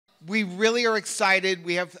we really are excited.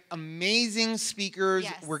 We have amazing speakers.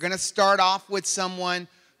 Yes. We're going to start off with someone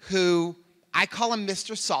who I call him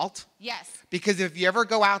Mr. Salt. Yes. Because if you ever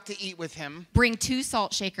go out to eat with him, bring 2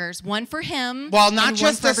 salt shakers, one for him. Well, not and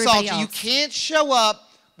just one for the salt. everybody You else. can't show up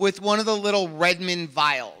with one of the little Redmond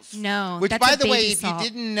vials. No, Which, that's by a the way, baby if salt. you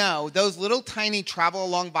didn't know, those little tiny travel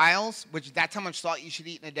along vials, which that's how much salt you should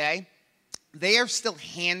eat in a day, they are still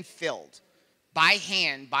hand filled by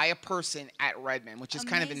hand by a person at Redmond, which is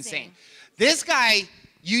kind of insane. This guy,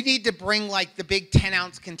 you need to bring like the big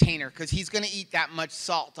 10-ounce container because he's going to eat that much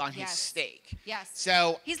salt on his steak. Yes.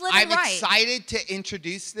 So He's living I'm right. excited to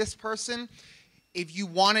introduce this person. If you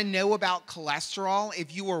want to know about cholesterol,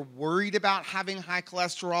 if you are worried about having high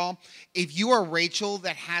cholesterol, if you are Rachel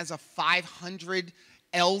that has a 500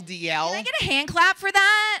 LDL. Can I get a hand clap for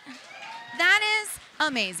that? That is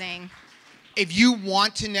amazing. If you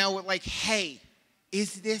want to know, like, hey,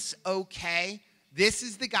 is this okay? This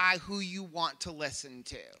is the guy who you want to listen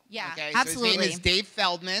to. Yeah, okay? absolutely. So his name is Dave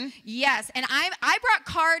Feldman. Yes, and I brought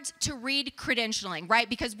cards to read credentialing, right?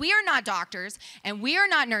 Because we are not doctors, and we are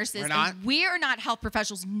not nurses, We're not? and we are not health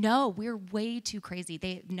professionals. No, we're way too crazy.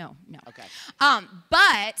 No. Okay.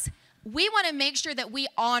 But we want to make sure that we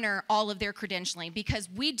honor all of their credentialing because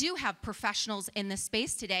we do have professionals in this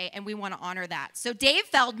space today, and we want to honor that. So Dave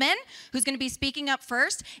Feldman, who's going to be speaking up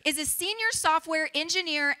first, is a senior software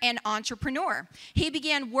engineer and entrepreneur. He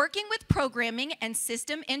began working with programming and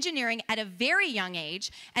system engineering at a very young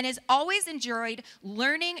age and has always enjoyed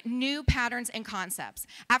learning new patterns and concepts.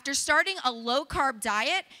 After starting a low-carb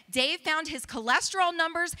diet, Dave found his cholesterol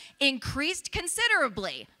numbers increased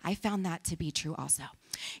considerably. I found that to be true also.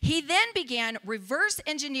 He then began reverse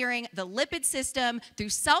engineering the lipid system through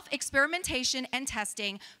self-experimentation and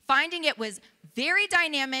testing, finding it was very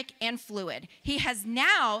dynamic and fluid. He has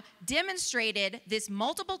now demonstrated this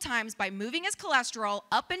multiple times by moving his cholesterol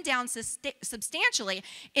up and down substantially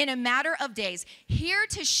in a matter of days. Here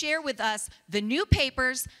to share with us the new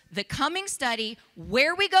papers, the coming study,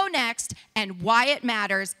 where we go next, and why it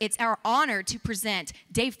matters, it's our honor to present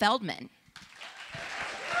Dave Feldman.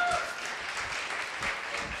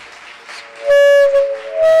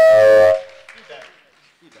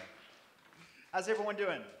 How's everyone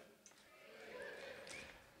doing?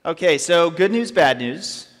 Okay, so good news, bad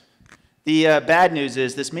news. The bad news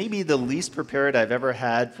is this may be the least prepared I've ever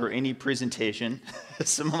had for any presentation.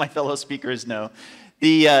 Some of my fellow speakers know.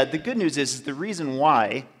 The good news is the reason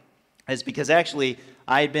why is because actually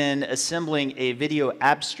I had been assembling a video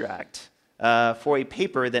abstract for a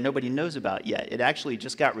paper that nobody knows about yet. It actually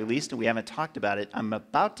just got released and we haven't talked about it. I'm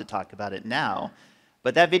about to talk about it now.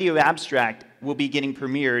 But that video abstract will be getting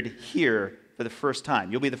premiered here for the first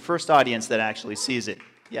time. You'll be the first audience that actually sees it.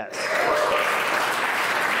 Yes.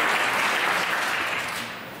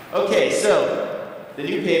 Okay, so the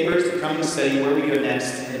new papers, the coming study, where we go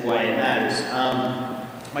next, and why it matters.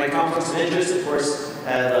 My conflicts of interest, of course,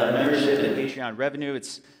 have membership and Patreon revenue.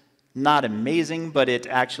 It's not amazing, but it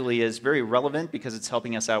actually is very relevant because it's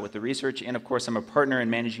helping us out with the research. And of course, I'm a partner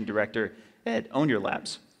and managing director at Own Your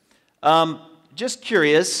Labs. Just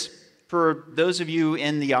curious, for those of you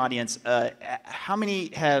in the audience, how many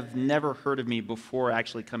have never heard of me before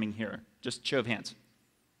actually coming here? Just show of hands.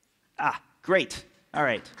 Ah, great. All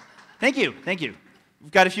right. Thank you. Thank you.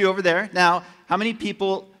 We've got a few over there. Now, how many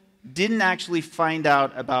people didn't actually find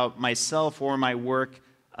out about myself or my work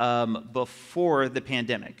before the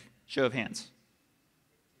pandemic? Show of hands.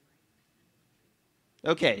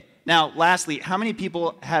 Okay. Now, lastly, how many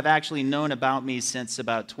people have actually known about me since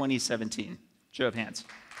about 2017? Show of hands.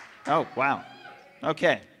 Oh, wow.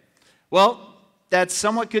 Okay. Well, that's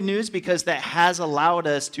somewhat good news because that has allowed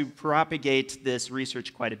us to propagate this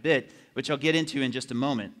research quite a bit, which I'll get into in just a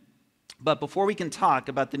moment. But before we can talk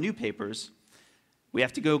about the new papers, we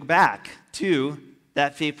have to go back to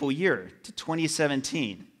that fateful year, to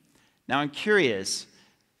 2017. Now, I'm curious,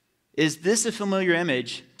 is this a familiar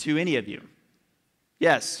image to any of you?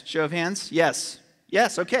 Yes. Show of hands? Yes.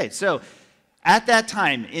 Yes. Okay. So at that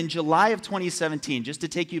time, in July of 2017, just to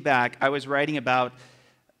take you back, I was writing about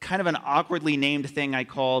kind of an awkwardly named thing I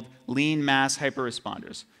called lean mass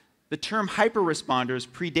hyperresponders. The term hyperresponders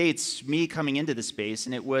predates me coming into the space,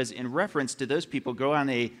 and it was in reference to those people go on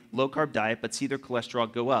a low-carb diet but see their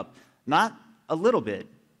cholesterol go up. Not a little bit,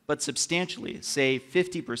 but substantially, say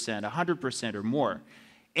 50%, 100% or more.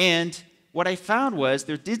 And what I found was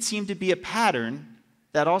there did seem to be a pattern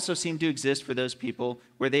that also seemed to exist for those people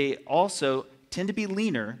where they also tend to be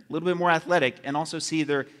leaner, a little bit more athletic, and also see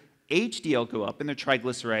their HDL go up and their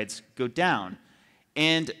triglycerides go down.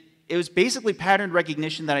 And it was basically pattern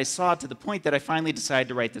recognition that I saw to the point that I finally decided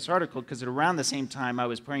to write this article because at around the same time I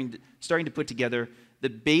was starting to put together the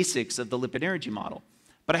basics of the lipid energy model.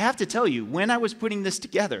 But I have to tell you, when I was putting this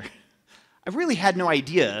together, I really had no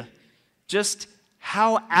idea just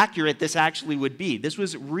how accurate this actually would be. This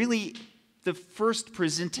was really the first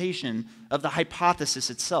presentation of the hypothesis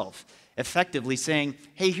itself, effectively saying,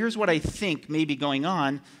 hey, here's what I think may be going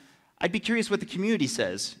on. I'd be curious what the community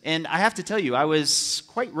says. And I have to tell you, I was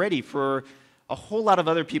quite ready for a whole lot of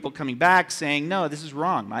other people coming back saying, no, this is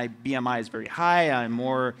wrong. My BMI is very high, I'm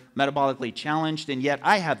more metabolically challenged, and yet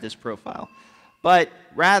I have this profile. But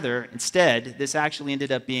rather, instead, this actually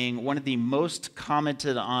ended up being one of the most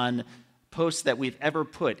commented on posts that we've ever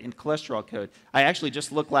put in Cholesterol Code. I actually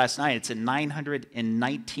just looked last night, it's at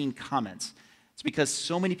 919 comments. It's because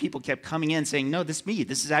so many people kept coming in saying, no, this is me.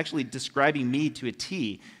 This is actually describing me to a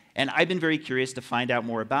T. And I've been very curious to find out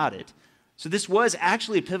more about it. So this was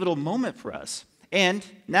actually a pivotal moment for us. And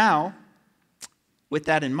now, with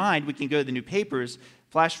that in mind, we can go to the new papers,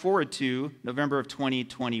 flash forward to November of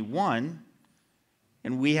 2021,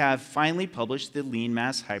 and we have finally published the lean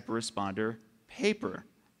mass hyperresponder paper.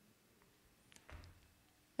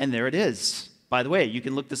 And there it is. By the way, you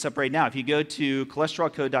can look this up right now. If you go to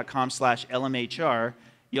cholesterolcode.com/LMHR,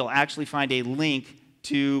 you'll actually find a link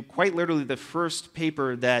to quite literally the first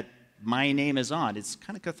paper that my name is on. It's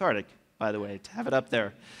kind of cathartic, by the way, to have it up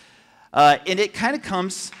there. And it kind of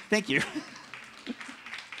comes, thank you.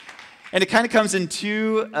 And it kind of comes in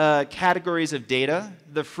two categories of data.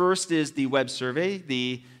 The first is the web survey.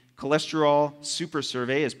 The Cholesterol Super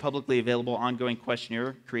Survey is publicly available ongoing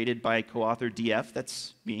questionnaire created by co-author DF,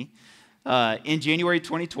 that's me, in January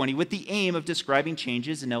 2020 with the aim of describing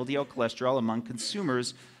changes in LDL cholesterol among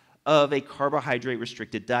consumers of a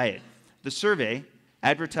carbohydrate-restricted diet. The survey,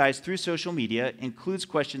 advertised through social media, includes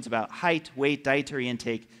questions about height, weight, dietary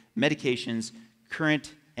intake, medications,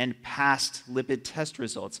 current and past lipid test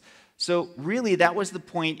results. So really, that was the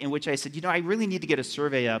point in which I said, you know, I really need to get a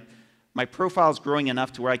survey up. My profile is growing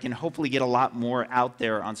enough to where I can hopefully get a lot more out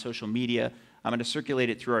there on social media. I'm going to circulate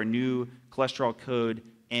it through our new Cholesterol Code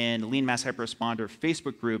and Lean Mass Hyperresponder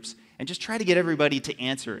Facebook groups and just try to get everybody to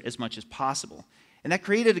answer as much as possible. And that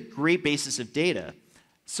created a great basis of data.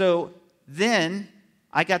 So then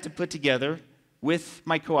I got to put together, with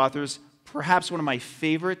my co-authors, perhaps one of my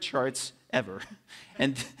favorite charts ever.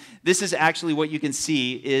 And this is actually what you can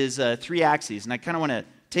see is 3 axes. And I kind of want to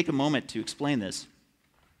take a moment to explain this.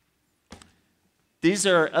 These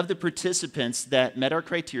are of the participants that met our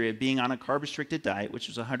criteria being on a carb-restricted diet, which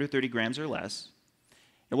was 130 grams or less.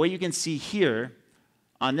 And what you can see here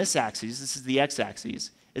on this axis, this is the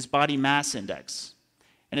x-axis, is body mass index.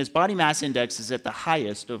 And as body mass index is at the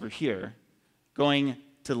highest over here, going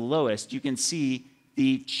to the lowest, you can see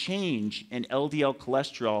the change in LDL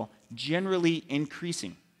cholesterol generally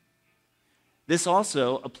increasing. This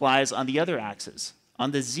also applies on the other axis,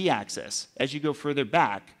 on the z-axis. As you go further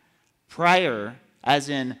back, prior, as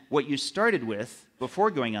in what you started with before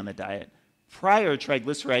going on the diet, prior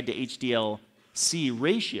triglyceride to HDL-C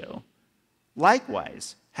ratio,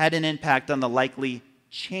 likewise had an impact on the likely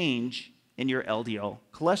change in your LDL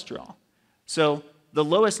cholesterol. So the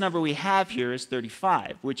lowest number we have here is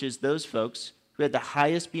 35, which is those folks who had the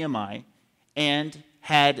highest BMI and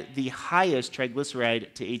had the highest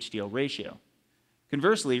triglyceride to HDL ratio.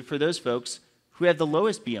 Conversely, for those folks who had the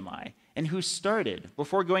lowest BMI and who started,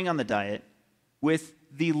 before going on the diet, with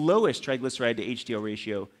the lowest triglyceride to HDL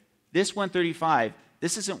ratio, this 135,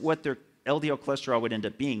 this isn't what their LDL cholesterol would end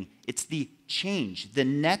up being. It's the change, the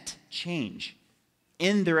net change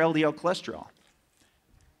in their LDL cholesterol.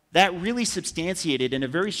 That really substantiated in a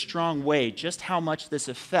very strong way just how much this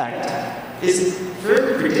effect is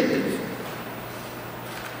very predictive.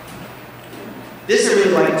 This I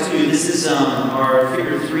really like too. This is our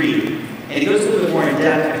figure 3, and it goes a little bit more in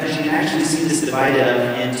depth because you can actually see this divided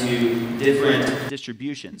up into different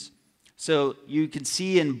distributions. So you can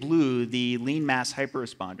see in blue the lean mass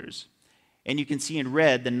hyperresponders, and you can see in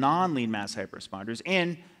red the non-lean mass hyperresponders.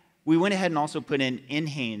 And we went ahead and also put in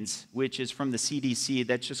NHANES, which is from the CDC.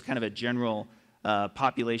 That's just kind of a general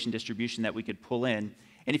population distribution that we could pull in.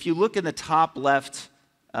 And if you look in the top left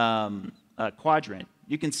quadrant,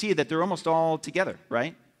 you can see that they're almost all together,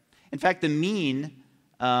 right? In fact, the mean,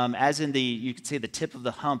 as in you could say the tip of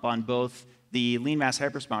the hump on both the lean mass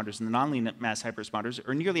hyperresponders and the non-lean mass hyperresponders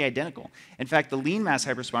are nearly identical. In fact, the lean mass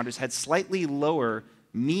hyperresponders had slightly lower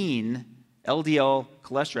mean LDL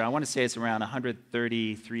cholesterol. I want to say it's around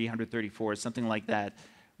 133, 134, something like that.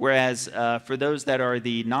 Whereas for those that are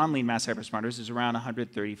the non-lean mass hyperresponders, it's around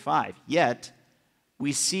 135. Yet,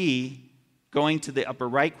 we see, going to the upper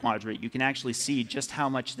right quadrant, you can actually see just how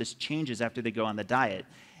much this changes after they go on the diet.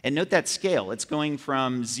 And note that scale. It's going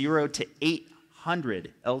from 0 to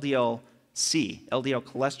 800 LDL-C C, LDL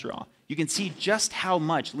cholesterol. You can see just how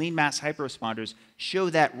much lean mass hyperresponders show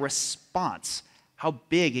that response, how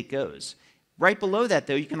big it goes. Right below that,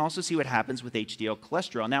 though, you can also see what happens with HDL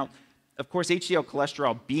cholesterol. Now, of course, HDL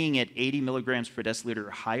cholesterol being at 80 milligrams per deciliter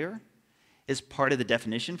or higher is part of the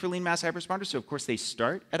definition for lean mass hyperresponders, so of course they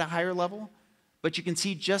start at a higher level, but you can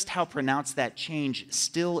see just how pronounced that change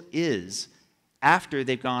still is after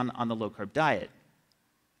they've gone on the low-carb diet.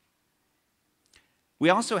 We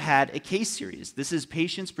also had a case series. This is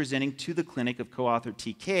patients presenting to the clinic of co-author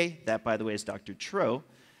TK, that by the way is Dr. Tro,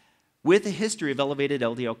 with a history of elevated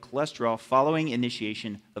LDL cholesterol following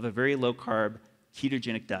initiation of a very low-carb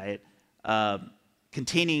ketogenic diet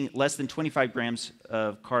containing less than 25 grams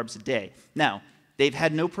of carbs a day. Now, they've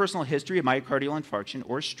had no personal history of myocardial infarction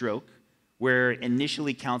or stroke, where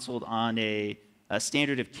initially counseled on a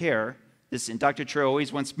standard of care. And Dr. Tro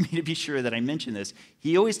always wants me to be sure that I mention this.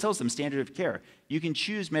 He always tells them standard of care. You can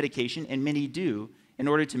choose medication, and many do, in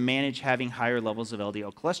order to manage having higher levels of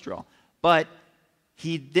LDL cholesterol. But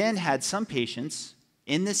he then had some patients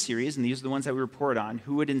in this series, and these are the ones that we report on,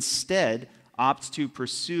 who would instead opt to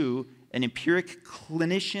pursue an empiric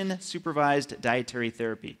clinician-supervised dietary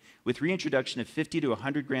therapy with reintroduction of 50 to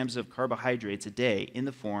 100 grams of carbohydrates a day in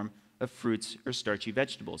the form of fruits or starchy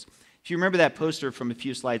vegetables. If you remember that poster from a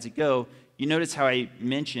few slides ago, you notice how I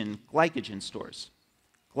mentioned glycogen stores.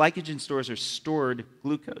 Glycogen stores are stored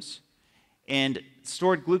glucose. And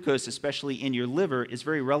stored glucose, especially in your liver, is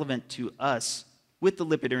very relevant to us with the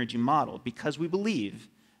lipid energy model because we believe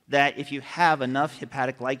that if you have enough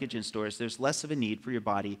hepatic glycogen stores, there's less of a need for your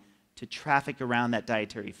body to traffic around that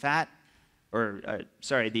dietary fat, the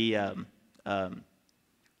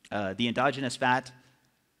endogenous fat.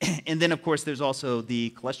 And then, of course, there's also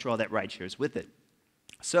the cholesterol that ride shares with it.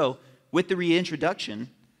 So with the reintroduction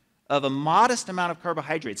of a modest amount of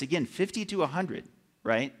carbohydrates, again, 50 to 100,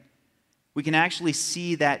 right, we can actually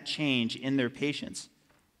see that change in their patients.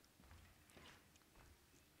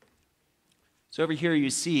 So over here you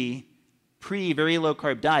see pre-very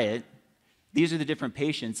low-carb diet. These are the different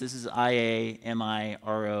patients. This is IA, MI,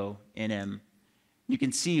 RO, NM. You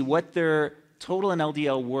can see what their total and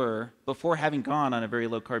LDL were before having gone on a very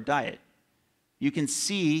low-carb diet. You can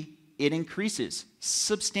see it increases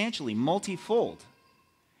substantially, multifold.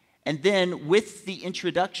 And then with the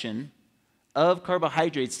introduction of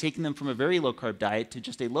carbohydrates, taking them from a very low-carb diet to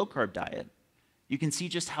just a low-carb diet, you can see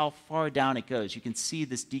just how far down it goes. You can see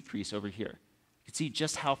this decrease over here. You can see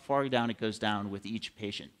just how far down it goes down with each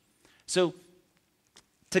patient. So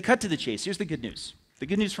to cut to the chase, here's the good news. The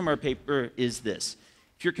good news from our paper is this.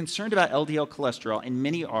 If you're concerned about LDL cholesterol, and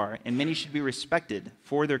many are, and many should be respected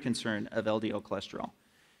for their concern of LDL cholesterol,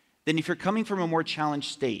 then if you're coming from a more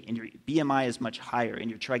challenged state and your BMI is much higher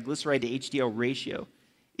and your triglyceride to HDL ratio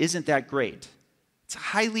isn't that great, it's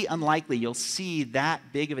highly unlikely you'll see that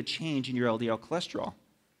big of a change in your LDL cholesterol.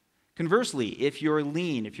 Conversely, if you're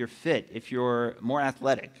lean, if you're fit, if you're more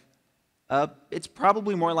athletic, it's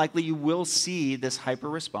probably more likely you will see this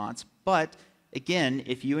hyper response. But again,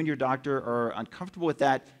 if you and your doctor are uncomfortable with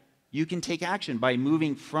that, you can take action by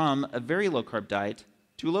moving from a very low-carb diet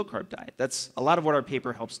to a low-carb diet. That's a lot of what our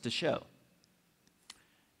paper helps to show.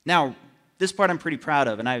 Now, this part I'm pretty proud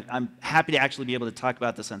of, and I'm happy to actually be able to talk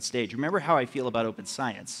about this on stage. Remember how I feel about open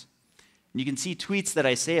science. And you can see tweets that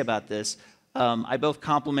I say about this. I both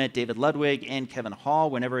compliment David Ludwig and Kevin Hall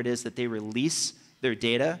whenever it is that they release their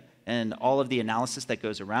data and all of the analysis that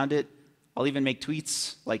goes around it. I'll even make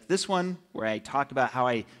tweets like this one where I talk about how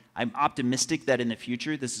I'm optimistic that in the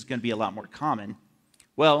future this is going to be a lot more common.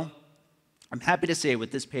 Well, I'm happy to say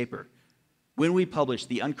with this paper, when we published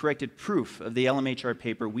the uncorrected proof of the LMHR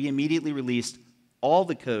paper, we immediately released all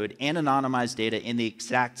the code and anonymized data in the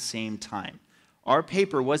exact same time. Our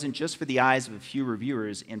paper wasn't just for the eyes of a few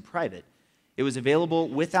reviewers in private. It was available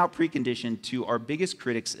without precondition to our biggest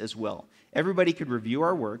critics as well. Everybody could review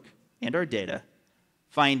our work and our data,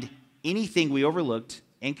 find anything we overlooked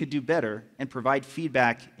and could do better, and provide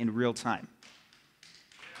feedback in real time.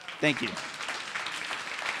 Thank you.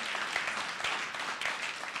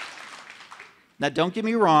 Now, don't get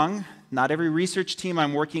me wrong. Not every research team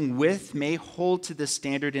I'm working with may hold to this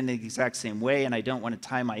standard in the exact same way, and I don't want to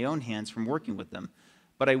tie my own hands from working with them.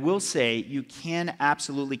 But I will say you can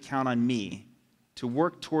absolutely count on me to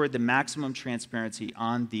work toward the maximum transparency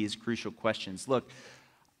on these crucial questions. Look,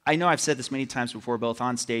 I know I've said this many times before, both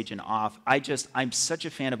on stage and off. I'm such a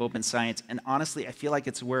fan of open science, and honestly, I feel like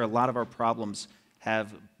it's where a lot of our problems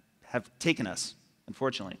have taken us,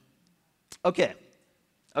 unfortunately.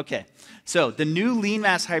 Okay, so the new lean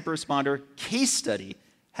mass hyperresponder case study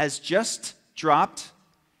has just dropped.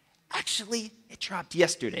 Actually, it dropped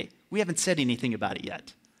yesterday. We haven't said anything about it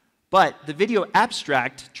yet. But the video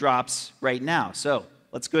abstract drops right now. So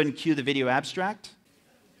let's go ahead and cue the video abstract.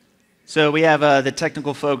 So we have the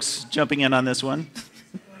technical folks jumping in on this one.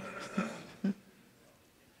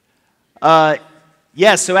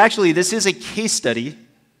 Yes, so actually this is a case study.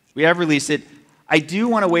 We have released it. I do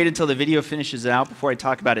want to wait until the video finishes out before I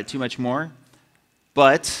talk about it too much more.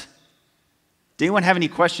 But did anyone have any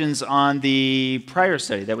questions on the prior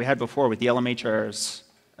study that we had before with the LMHRs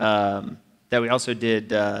that we also did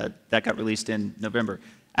that got released in November?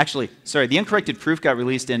 Actually, sorry, the uncorrected proof got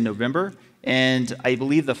released in November, and I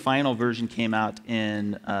believe the final version came out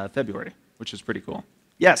in February, which was pretty cool.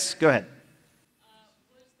 Yes, go ahead.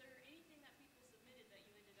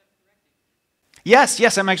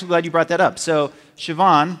 Yes, I'm actually glad you brought that up. So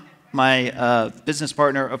Siobhan, my business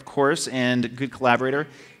partner, of course, and good collaborator.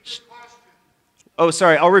 Oh,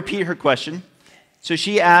 sorry, I'll repeat her question. So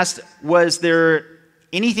she asked, was there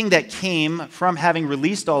anything that came from having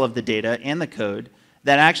released all of the data and the code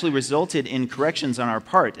that actually resulted in corrections on our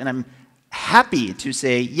part? And I'm happy to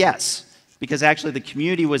say yes, because actually the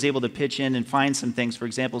community was able to pitch in and find some things, for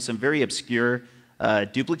example, some very obscure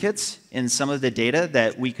duplicates in some of the data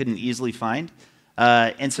that we couldn't easily find.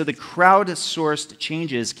 And so the crowd-sourced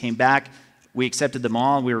changes came back. We accepted them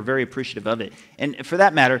all, and we were very appreciative of it. And for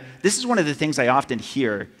that matter, this is one of the things I often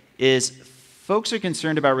hear is folks are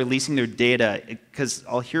concerned about releasing their data because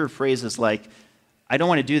I'll hear phrases like, I don't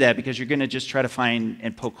want to do that because you're going to just try to find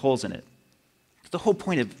and poke holes in it. The whole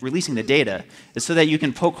point of releasing the data is so that you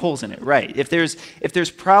can poke holes in it, right? If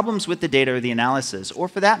there's problems with the data or the analysis, or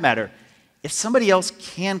for that matter, if somebody else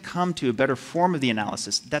can come to a better form of the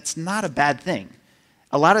analysis, that's not a bad thing.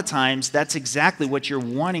 A lot of times, that's exactly what you're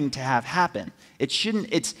wanting to have happen. It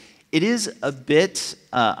is a bit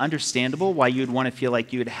understandable why you'd want to feel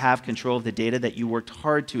like you would have control of the data that you worked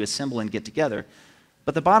hard to assemble and get together.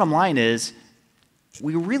 But the bottom line is,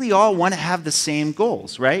 we really all want to have the same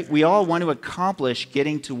goals, right? We all want to accomplish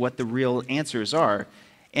getting to what the real answers are.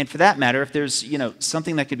 And for that matter, if there's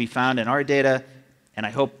something that could be found in our data, and I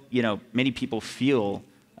hope many people feel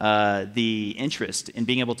the interest in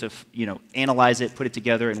being able to analyze it, put it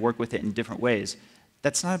together, and work with it in different ways,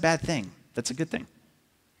 that's not a bad thing. That's a good thing.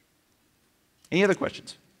 Any other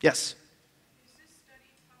questions? Yes? Is this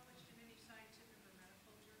study published in any scientific or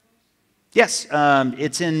medical journals? Yes,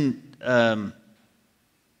 it's in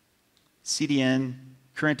CDN,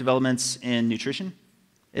 Current Developments in Nutrition,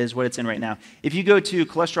 is what it's in right now. If you go to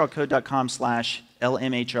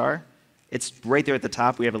cholesterolcode.com/LMHR, it's right there at the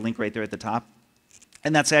top. We have a link right there at the top.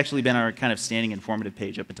 And that's actually been our kind of standing informative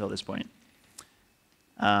page up until this point.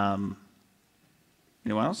 Anyone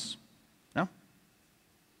else? No?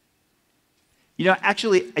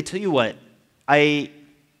 Actually, I tell you what, I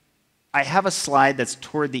have a slide that's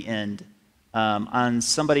toward the end on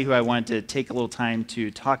somebody who I wanted to take a little time to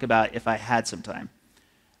talk about if I had some time.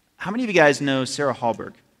 How many of you guys know Sarah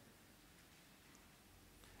Hallberg?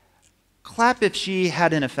 Clap if she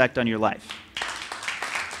had an effect on your life.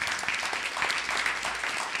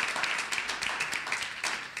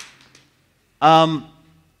 I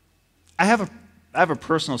have a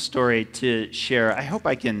personal story to share. I hope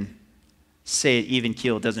I can say it even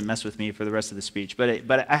keel. It doesn't mess with me for the rest of the speech.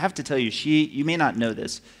 But I have to tell you, you may not know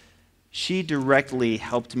this. She directly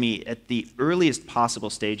helped me at the earliest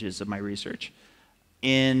possible stages of my research.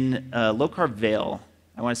 In low-carb Vail,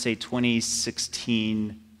 I want to say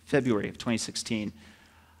 2016, February of 2016,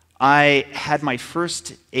 I had my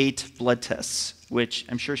first 8 blood tests, which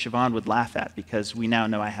I'm sure Siobhan would laugh at because we now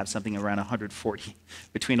know I have something around 140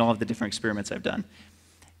 between all of the different experiments I've done.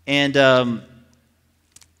 And I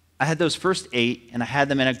had those first 8, and I had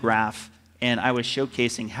them in a graph, and I was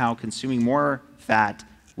showcasing how consuming more fat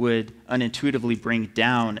would unintuitively bring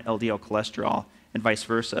down LDL cholesterol and vice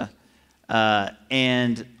versa.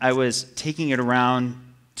 And I was taking it around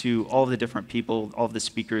to all of the different people, all of the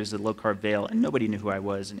speakers at Low Carb Vail, and nobody knew who I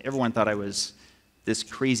was, and everyone thought I was this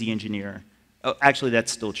crazy engineer. Oh, actually,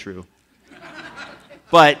 that's still true.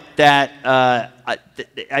 But that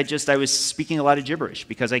I was speaking a lot of gibberish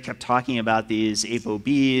because I kept talking about these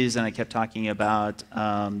ApoBs, and I kept talking about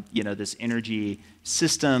this energy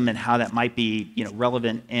system and how that might be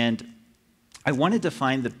relevant. And I wanted to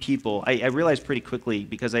find the people. I realized pretty quickly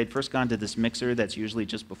because I had first gone to this mixer that's usually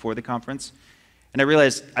just before the conference, and I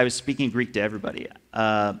realized I was speaking Greek to everybody.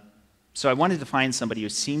 So I wanted to find somebody who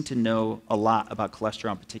seemed to know a lot about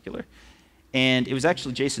cholesterol in particular. And it was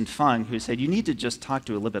actually Jason Fung who said, you need to just talk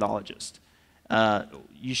to a lipidologist.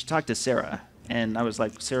 You should talk to Sarah. And I was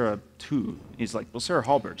like, Sarah who? He's like, well, Sarah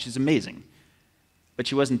Hallberg, she's amazing. But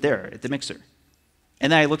she wasn't there at the mixer.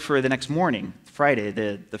 And then I looked for her the next morning, Friday,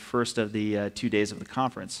 the first of the 2 days of the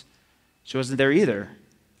conference. She wasn't there either.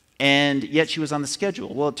 and yet she was on the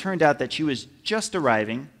schedule. Well, it turned out that she was just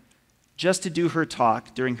arriving, just to do her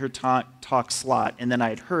talk during her talk slot, and then I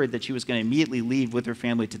had heard that she was going to immediately leave with her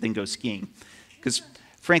family to then go skiing. Because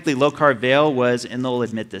frankly, low-carb Vail was, and they'll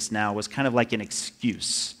admit this now, was kind of like an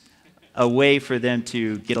excuse, a way for them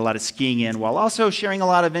to get a lot of skiing in while also sharing a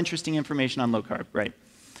lot of interesting information on low-carb, right?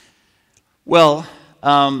 Well,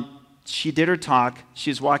 she did her talk.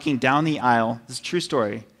 She was walking down the aisle. This is a true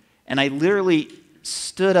story. And I literally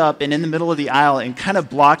stood up and in the middle of the aisle and kind of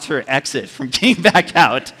blocked her exit from getting back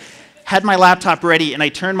out. Had my laptop ready, and I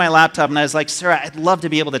turned my laptop, and I was like, Sarah, I'd love to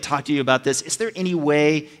be able to talk to you about this. Is there any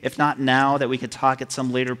way, if not now, that we could talk at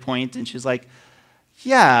some later point? And she's like,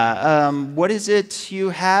 yeah, what is it you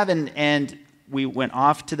have? And we went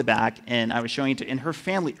off to the back, and I was showing it to, and her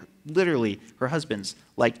family, literally, her husband's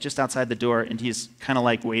like just outside the door, and he's kind of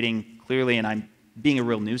like waiting clearly, and I'm being a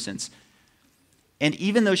real nuisance. And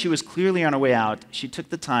even though she was clearly on her way out, she took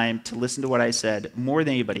the time to listen to what I said more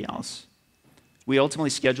than anybody else. We ultimately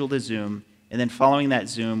scheduled a Zoom, and then following that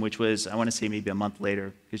Zoom, which was, I want to say maybe a month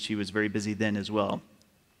later, because she was very busy then as well,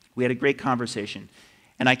 we had a great conversation.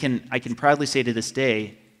 And I can proudly say to this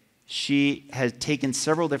day, she has taken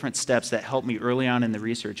several different steps that helped me early on in the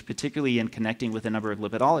research, particularly in connecting with a number of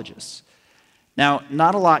lipidologists. Now,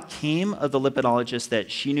 not a lot came of the lipidologists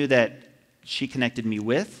that she knew that she connected me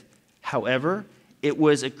with. However, it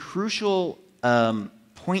was a crucial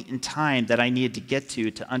point in time that I needed to get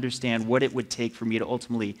to understand what it would take for me to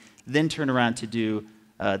ultimately then turn around to do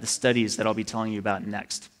the studies that I'll be telling you about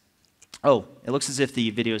next. Oh, it looks as if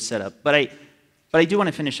the video is set up, but I do want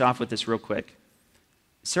to finish off with this real quick.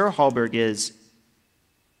 Sarah Hallberg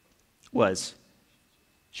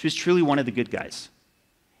she was truly one of the good guys.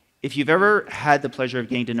 If you've ever had the pleasure of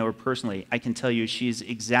getting to know her personally, I can tell you she's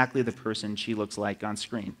exactly the person she looks like on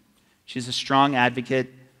screen. She's a strong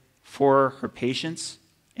advocate for her patients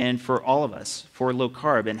and for all of us, for low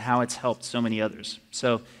carb and how it's helped so many others.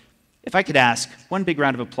 So if I could ask one big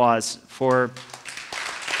round of applause for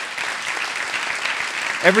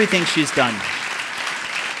everything she's done.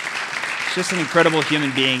 She's just an incredible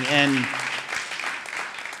human being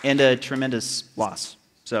and a tremendous loss.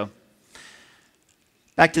 So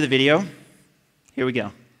back to the video. Here we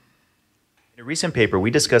go. In a recent paper,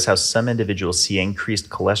 we discuss how some individuals see increased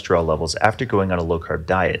cholesterol levels after going on a low-carb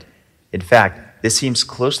diet. In fact, this seems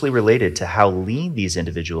closely related to how lean these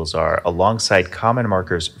individuals are alongside common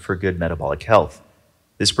markers for good metabolic health.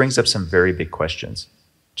 This brings up some very big questions.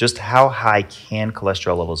 Just how high can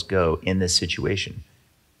cholesterol levels go in this situation?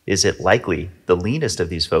 Is it likely the leanest of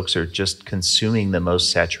these folks are just consuming the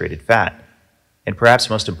most saturated fat? And perhaps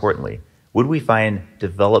most importantly, would we find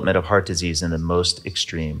development of heart disease in the most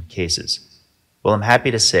extreme cases? Well, I'm happy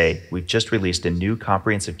to say we've just released a new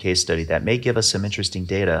comprehensive case study that may give us some interesting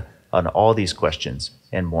data on all these questions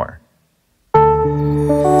and more.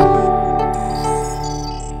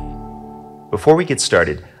 Before we get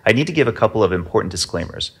started, I need to give a couple of important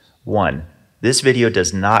disclaimers. One, this video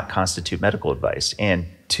does not constitute medical advice. And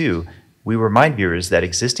two, we remind viewers that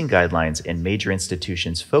existing guidelines in major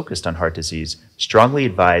institutions focused on heart disease strongly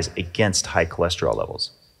advise against high cholesterol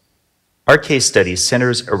levels. Our case study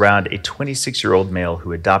centers around a 26-year-old male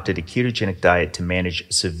who adopted a ketogenic diet to manage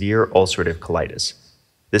severe ulcerative colitis.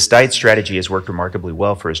 This diet strategy has worked remarkably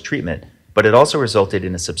well for his treatment, but it also resulted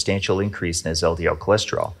in a substantial increase in his LDL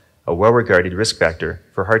cholesterol, a well-regarded risk factor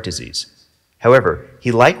for heart disease. However,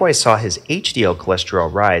 he likewise saw his HDL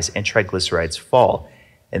cholesterol rise and triglycerides fall,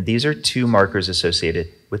 and these are two markers associated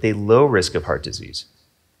with a low risk of heart disease.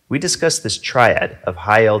 We discussed this triad of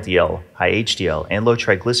high LDL, high HDL, and low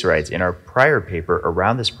triglycerides in our prior paper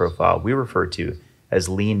around this profile we refer to as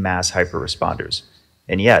lean mass hyperresponders.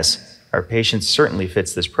 And yes, our patient certainly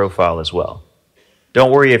fits this profile as well.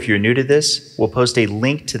 Don't worry if you're new to this, we'll post a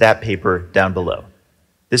link to that paper down below.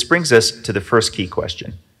 This brings us to the first key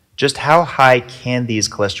question. Just how high can these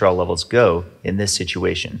cholesterol levels go in this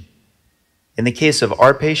situation? In the case of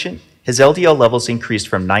our patient, his LDL levels increased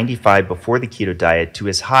from 95 before the keto diet to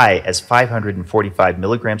as high as 545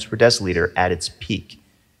 milligrams per deciliter at its peak.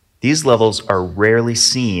 These levels are rarely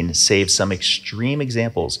seen, save some extreme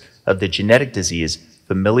examples of the genetic disease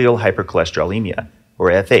familial hypercholesterolemia, or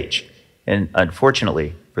FH. And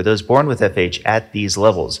unfortunately, for those born with FH at these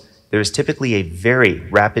levels, there is typically a very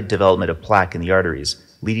rapid development of plaque in the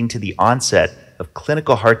arteries, leading to the onset of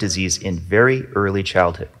clinical heart disease in very early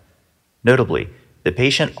childhood. Notably, the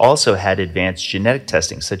patient also had advanced genetic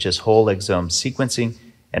testing such as whole exome sequencing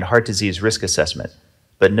and heart disease risk assessment,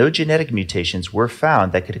 but no genetic mutations were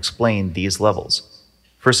found that could explain these levels.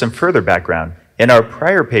 For some further background, in our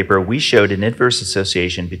prior paper, we showed an inverse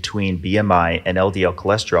association between BMI and LDL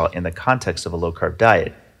cholesterol in the context of a low-carb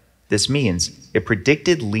diet. This means it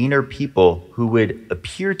predicted leaner people who would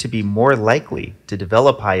appear to be more likely to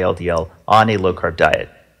develop high LDL on a low-carb diet.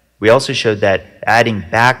 We also showed that adding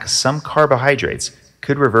back some carbohydrates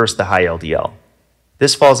could reverse the high LDL.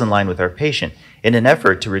 This falls in line with our patient. In an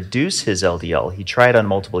effort to reduce his LDL, he tried on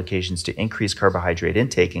multiple occasions to increase carbohydrate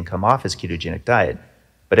intake and come off his ketogenic diet.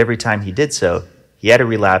 But every time he did so, he had a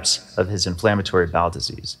relapse of his inflammatory bowel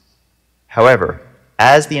disease. However,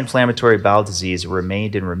 as the inflammatory bowel disease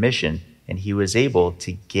remained in remission and he was able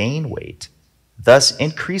to gain weight, thus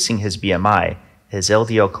increasing his BMI, his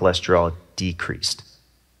LDL cholesterol decreased.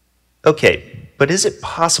 Okay, but is it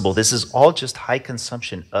possible this is all just high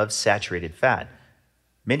consumption of saturated fat?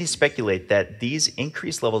 Many speculate that these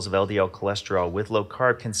increased levels of LDL cholesterol with low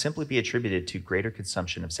carb can simply be attributed to greater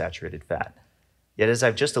consumption of saturated fat. Yet, as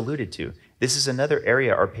I've just alluded to, this is another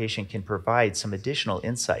area our patient can provide some additional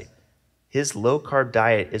insight. His low-carb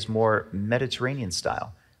diet is more Mediterranean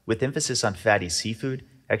style, with emphasis on fatty seafood,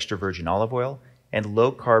 extra virgin olive oil, and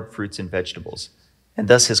low-carb fruits and vegetables. And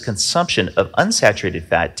thus his consumption of unsaturated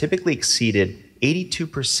fat typically exceeded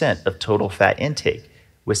 82% of total fat intake,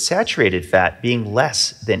 with saturated fat being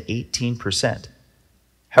less than 18%.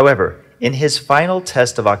 However, in his final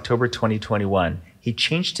test of October 2021, he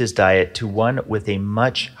changed his diet to one with a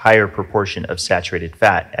much higher proportion of saturated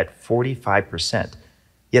fat at 45%.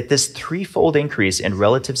 Yet this threefold increase in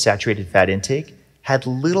relative saturated fat intake had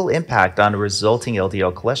little impact on resulting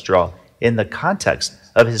LDL cholesterol in the context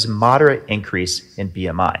of his moderate increase in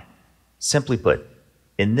BMI. Simply put,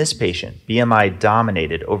 in this patient, BMI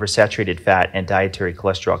dominated over saturated fat and dietary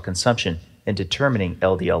cholesterol consumption in determining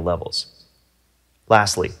LDL levels.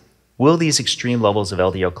 Lastly, will these extreme levels of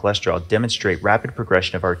LDL cholesterol demonstrate rapid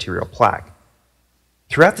progression of arterial plaque?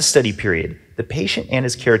 Throughout the study period, the patient and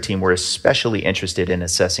his care team were especially interested in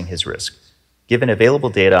assessing his risk. Given available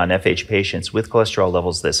data on FH patients with cholesterol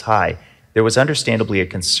levels this high, there was understandably a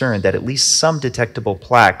concern that at least some detectable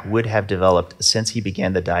plaque would have developed since he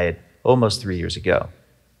began the diet almost 3 years ago.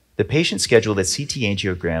 The patient scheduled a CT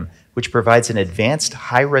angiogram, which provides an advanced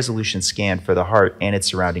high-resolution scan for the heart and its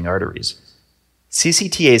surrounding arteries.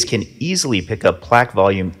 CCTAs can easily pick up plaque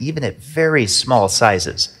volume even at very small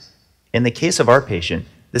sizes. In the case of our patient,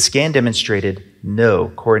 the scan demonstrated no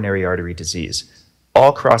coronary artery disease.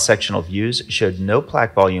 All cross-sectional views showed no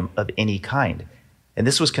plaque volume of any kind, and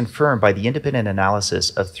this was confirmed by the independent analysis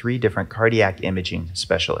of 3 different cardiac imaging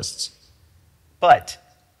specialists. But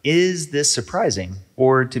is this surprising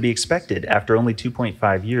or to be expected after only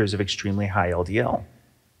 2.5 years of extremely high LDL?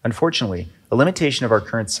 Unfortunately, a limitation of our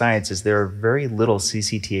current science is there are very little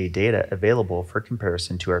CCTA data available for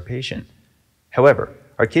comparison to our patient. However,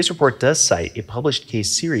 our case report does cite a published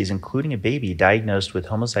case series including a baby diagnosed with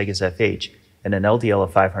homozygous FH and an LDL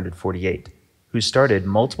of 548, who started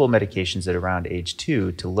multiple medications at around age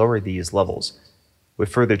 2 to lower these levels. With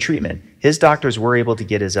further treatment, his doctors were able to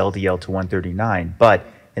get his LDL to 139, but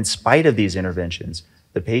in spite of these interventions,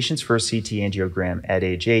 the patient's first CT angiogram at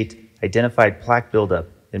age 8 identified plaque buildup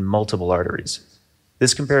in multiple arteries.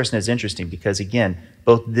 This comparison is interesting because, again,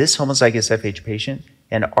 both this homozygous FH patient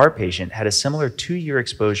and our patient had a similar 2-year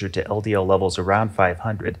exposure to LDL levels around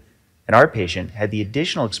 500, and our patient had the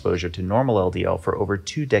additional exposure to normal LDL for over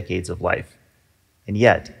 2 decades of life. And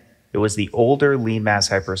yet, it was the older lean mass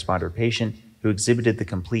hyperresponder patient who exhibited the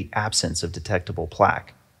complete absence of detectable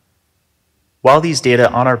plaque. While these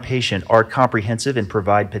data on our patient are comprehensive and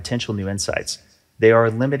provide potential new insights, they are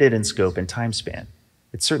limited in scope and time span.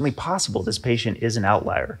 It's certainly possible this patient is an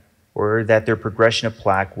outlier, or that their progression of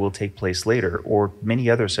plaque will take place later, or many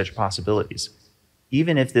other such possibilities.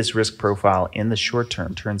 Even if this risk profile in the short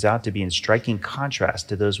term turns out to be in striking contrast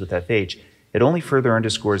to those with FH, it only further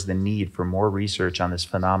underscores the need for more research on this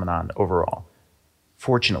phenomenon overall.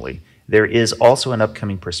 Fortunately, there is also an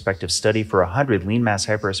upcoming prospective study for 100 lean mass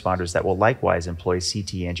hyperresponders that will likewise employ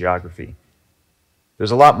CT angiography.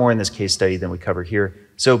 There's a lot more in this case study than we cover here,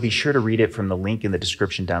 so be sure to read it from the link in the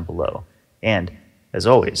description down below. And, as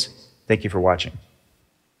always, thank you for watching.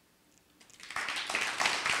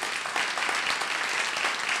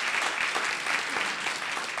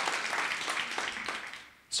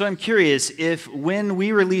 So I'm curious, if when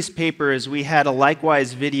we release papers, we had a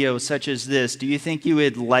likewise video such as this, do you think you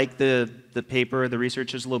would like the paper, the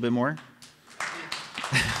researchers a little bit more?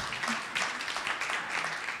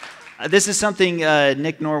 This is something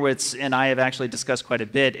Nick Norwitz and I have actually discussed quite a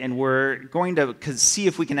bit, and we're going to see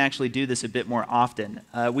if we can actually do this a bit more often.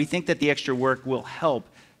 We think that the extra work will help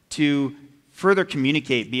to further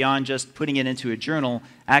communicate beyond just putting it into a journal,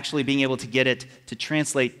 actually being able to get it to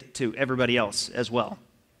translate to everybody else as well.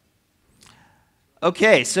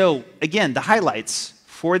 Okay, so again, the highlights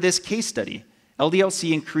for this case study.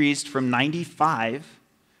 LDL-C increased from 95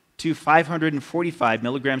 to 545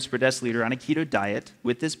 milligrams per deciliter on a keto diet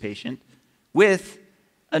with this patient, with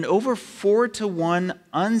an over 4-to-1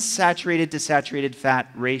 unsaturated to saturated fat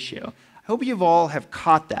ratio. I hope you all have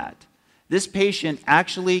caught that. This patient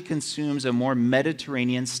actually consumes a more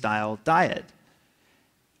Mediterranean-style diet.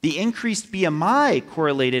 The increased BMI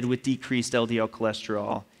correlated with decreased LDL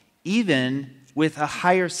cholesterol, even with a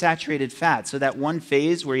higher saturated fat. So that one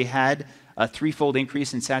phase where he had a threefold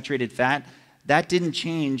increase in saturated fat, that didn't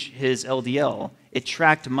change his LDL. It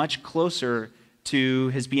tracked much closer to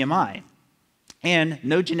his BMI. And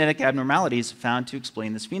no genetic abnormalities found to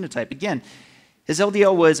explain this phenotype. Again, his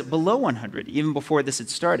LDL was below 100 even before this had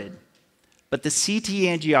started. But the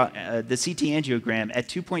CT angiogram at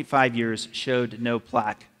 2.5 years showed no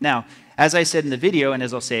plaque. Now, as I said in the video, and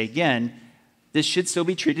as I'll say again, this should still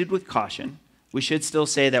be treated with caution. We should still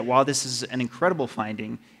say that while this is an incredible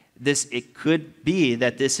finding, it could be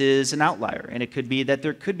that this is an outlier, and it could be that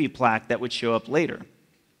there could be plaque that would show up later.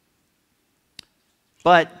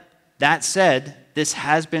 But that said, this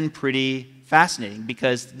has been pretty fascinating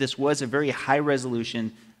because this was a very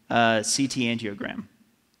high-resolution CT angiogram.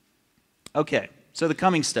 Okay, so the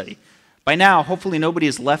coming study. By now, hopefully nobody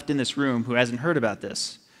is left in this room who hasn't heard about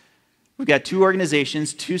this. We've got two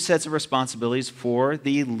organizations, two sets of responsibilities for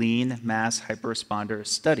the lean mass hyperresponder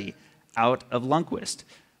study out of Lundquist.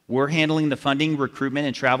 We're handling the funding, recruitment,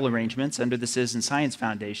 and travel arrangements under the Citizen Science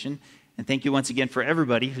Foundation. And thank you once again for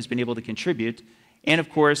everybody who's been able to contribute. And of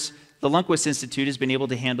course, the Lundquist Institute has been able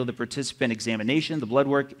to handle the participant examination, the blood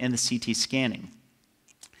work, and the CT scanning.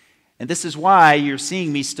 And this is why you're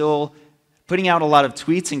seeing me still putting out a lot of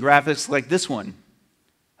tweets and graphics like this one.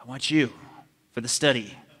 I want you for the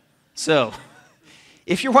study. So,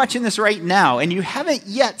 if you're watching this right now and you haven't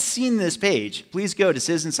yet seen this page, please go to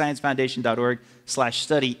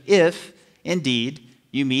citizensciencefoundation.org/study if, indeed,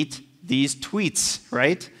 you meet these tweets,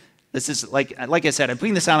 right? This is, like I said, I'm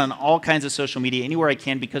putting this out on all kinds of social media, anywhere I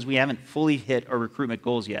can, because we haven't fully hit our recruitment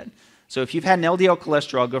goals yet. So if you've had an LDL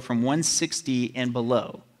cholesterol go from 160 and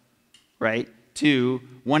below, right, to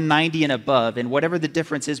 190 and above, and whatever the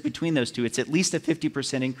difference is between those two, it's at least a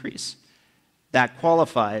 50% increase. That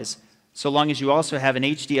qualifies so long as you also have an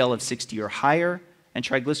HDL of 60 or higher and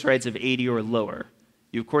triglycerides of 80 or lower.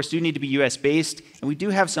 You, of course, do need to be US-based, and we do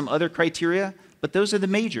have some other criteria, but those are the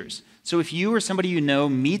majors. So if you or somebody you know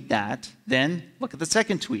meet that, then look at the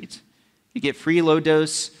second tweet. You get free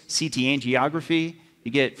low-dose CT angiography,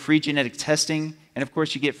 you get free genetic testing, and of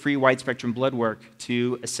course you get free wide-spectrum blood work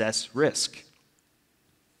to assess risk.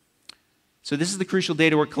 So this is the crucial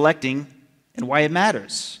data we're collecting and why it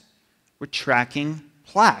matters. We're tracking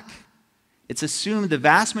plaque. It's assumed the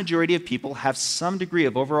vast majority of people have some degree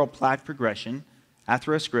of overall plaque progression,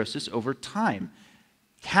 atherosclerosis, over time.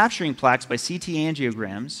 Capturing plaques by CT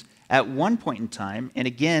angiograms at one point in time, and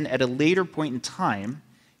again at a later point in time,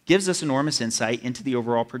 gives us enormous insight into the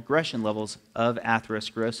overall progression levels of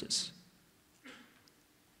atherosclerosis.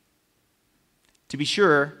 To be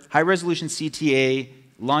sure, high-resolution CTA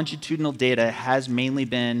longitudinal data has mainly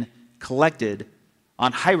been collected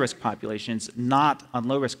on high-risk populations, not on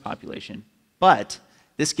low-risk population. But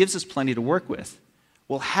this gives us plenty to work with.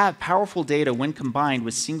 We'll have powerful data when combined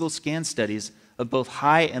with single scan studies of both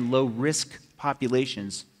high and low-risk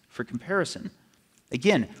populations for comparison.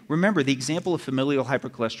 Again, remember the example of familial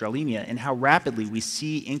hypercholesterolemia and how rapidly we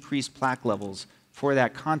see increased plaque levels for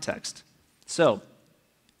that context. So,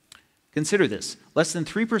 consider this. Less than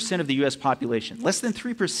 3% of the US population, less than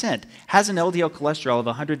 3%, has an LDL cholesterol of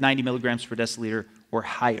 190 milligrams per deciliter or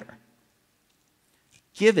higher.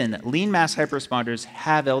 Given lean mass hyperresponders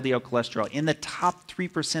have LDL cholesterol in the top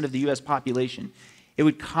 3% of the US population, it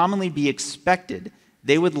would commonly be expected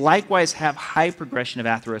they would likewise have high progression of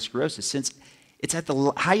atherosclerosis, since it's at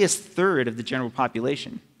the highest third of the general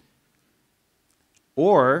population.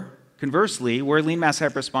 Or, conversely, where lean mass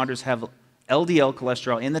hyperresponders have LDL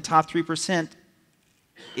cholesterol in the top 3%,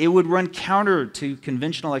 it would run counter to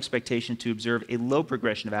conventional expectation to observe a low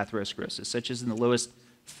progression of atherosclerosis, such as in the lowest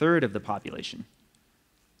third of the population.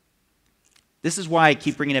 This is why I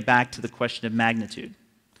keep bringing it back to the question of magnitude.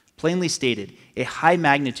 Plainly stated, a high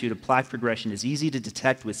magnitude of plaque progression is easy to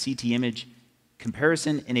detect with CT image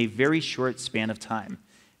comparison in a very short span of time.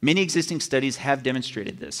 Many existing studies have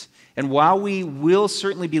demonstrated this. And while we will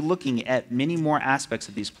certainly be looking at many more aspects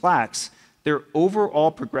of these plaques, their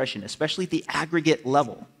overall progression, especially at the aggregate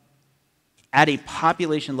level, at a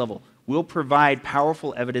population level, will provide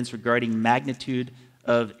powerful evidence regarding magnitude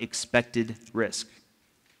of expected risk.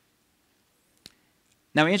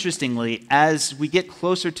 Now, interestingly, as we get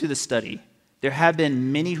closer to the study, There have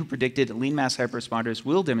been many who predicted lean mass hyperresponders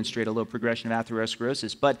will demonstrate a low progression of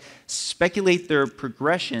atherosclerosis, but speculate their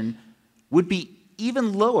progression would be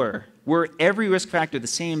even lower were every risk factor the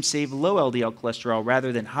same, save low LDL cholesterol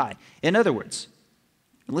rather than high. In other words,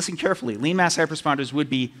 and listen carefully, lean mass hyperresponders would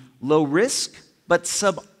be low risk, but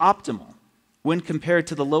suboptimal when compared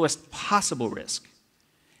to the lowest possible risk.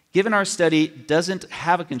 Given our study doesn't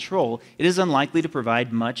have a control, it is unlikely to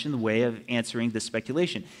provide much in the way of answering this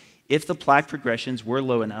speculation, if the plaque progressions were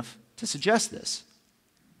low enough to suggest this.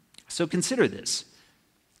 So consider this.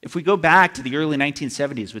 If we go back to the early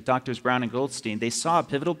 1970s with Doctors Brown and Goldstein, they saw a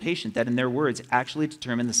pivotal patient that, in their words, actually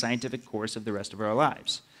determined the scientific course of the rest of our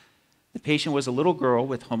lives. The patient was a little girl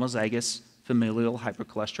with homozygous familial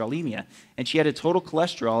hypercholesterolemia, and she had a total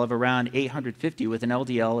cholesterol of around 850 with an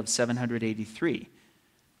LDL of 783.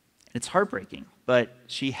 It's heartbreaking, but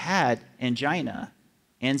she had angina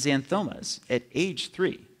and xanthomas at age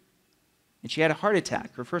 3. And she had a heart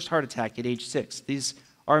attack, her first heart attack at age 6. These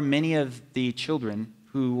are many of the children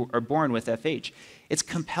who are born with FH. It's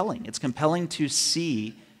compelling. It's compelling to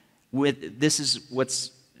see when this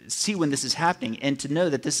is happening, and to know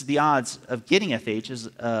that this is the odds of getting FH is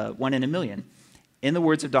 1 in a million. In the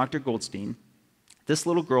words of Dr. Goldstein, this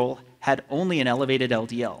little girl had only an elevated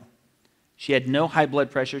LDL. She had no high blood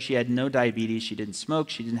pressure, she had no diabetes, she didn't smoke,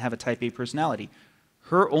 she didn't have a type A personality.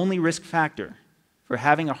 Her only risk factor for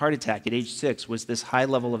having a heart attack at age 6 was this high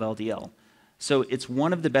level of LDL. So it's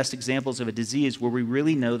one of the best examples of a disease where we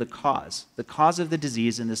really know the cause. The cause of the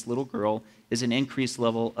disease in this little girl is an increased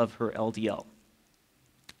level of her LDL.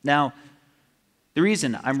 Now, the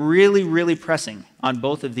reason I'm really pressing on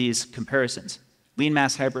both of these comparisons, lean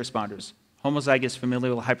mass hyperresponders, homozygous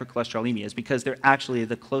familial hypercholesterolemia, is because they're actually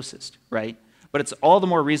the closest, right? But it's all the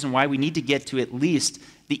more reason why we need to get to at least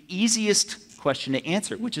the easiest question to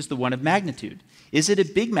answer, which is the one of magnitude. Is it a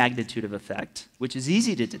big magnitude of effect, which is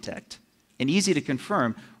easy to detect and easy to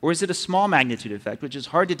confirm, or is it a small magnitude effect, which is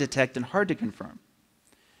hard to detect and hard to confirm?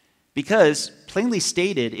 Because, plainly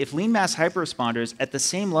stated, if lean mass hyperresponders at the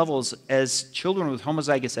same levels as children with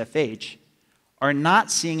homozygous FH are not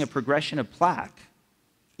seeing a progression of plaque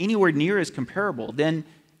anywhere near as comparable, then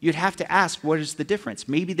you'd have to ask, what is the difference?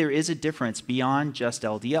 Maybe there is a difference beyond just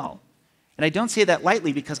LDL. And I don't say that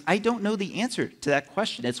lightly because I don't know the answer to that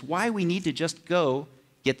question. It's why we need to just go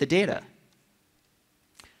get the data.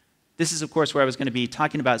 This is, of course, where I was going to be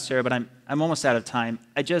talking about Sarah, but I'm almost out of time.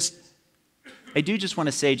 I do just want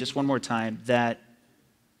to say just one more time that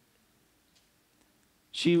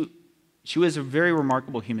she was a very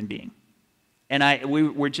remarkable human being. And we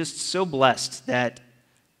were just so blessed that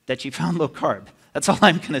she found low carb. That's all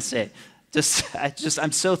I'm going to say.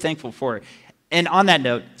 I'm so thankful for her. And on that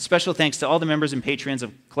note, special thanks to all the members and patrons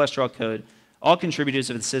of Cholesterol Code, all contributors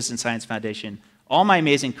of the Citizen Science Foundation, all my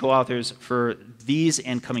amazing co-authors for these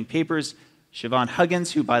and coming papers, Siobhan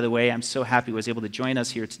Huggins, who, by the way, I'm so happy was able to join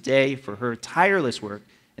us here today for her tireless work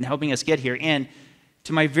in helping us get here, and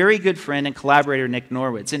to my very good friend and collaborator, Nick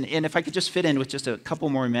Norwitz. And if I could just fit in with just a couple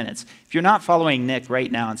more minutes, if you're not following Nick right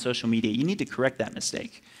now on social media, you need to correct that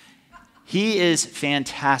mistake. He is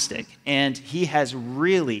fantastic, and he has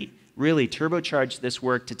really turbocharged this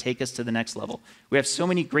work to take us to the next level. We have so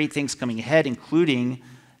many great things coming ahead, including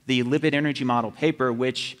the lipid energy model paper,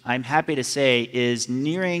 which I'm happy to say is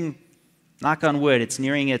nearing, knock on wood, it's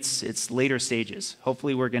nearing its later stages.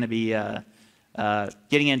 Hopefully we're going to be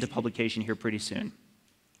getting into publication here pretty soon.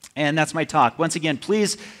 And that's my talk. Once again,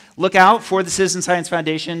 please look out for the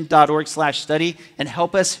citizensciencefoundation.org/study and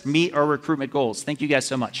help us meet our recruitment goals. Thank you guys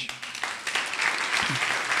so much.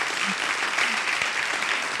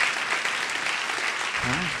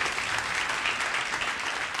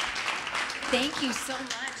 Thank you so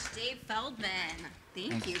much, Dave Feldman.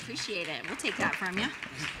 Thank you. Appreciate it. We'll take that from you.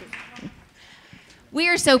 We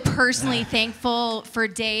are so personally thankful for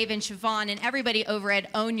Dave and Siobhan and everybody over at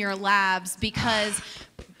Own Your Labs, because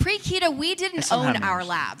pre-keto, we didn't own our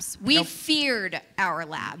labs. We feared our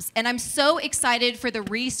labs. And I'm so excited for the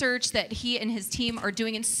research that he and his team are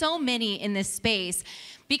doing, and so many in this space,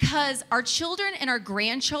 because our children and our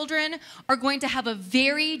grandchildren are going to have a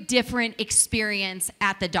very different experience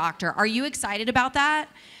at the doctor. Are you excited about that?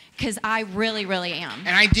 Because I really am.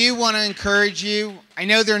 And I do want to encourage you. I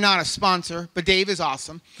know they're not a sponsor, but Dave is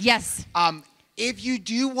awesome. Yes. If you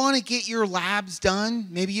do want to get your labs done,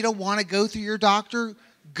 maybe you don't want to go through your doctor,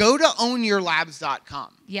 go to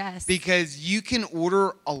ownyourlabs.com. Yes. Because you can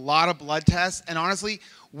order a lot of blood tests. And honestly,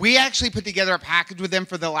 we actually put together a package with them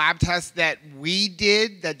for the lab tests that we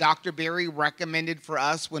did, that Dr. Berry recommended for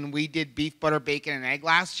us when we did beef, butter, bacon, and egg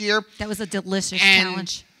last year. That was a delicious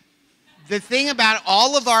challenge. The thing about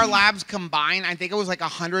all of our labs combined, I think it was like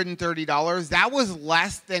 $130. That was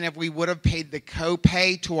less than if we would have paid the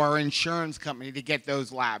copay to our insurance company to get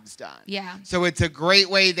those labs done. Yeah. So it's a great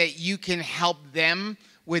way that you can help them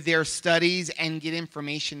with their studies and get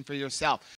information for yourself.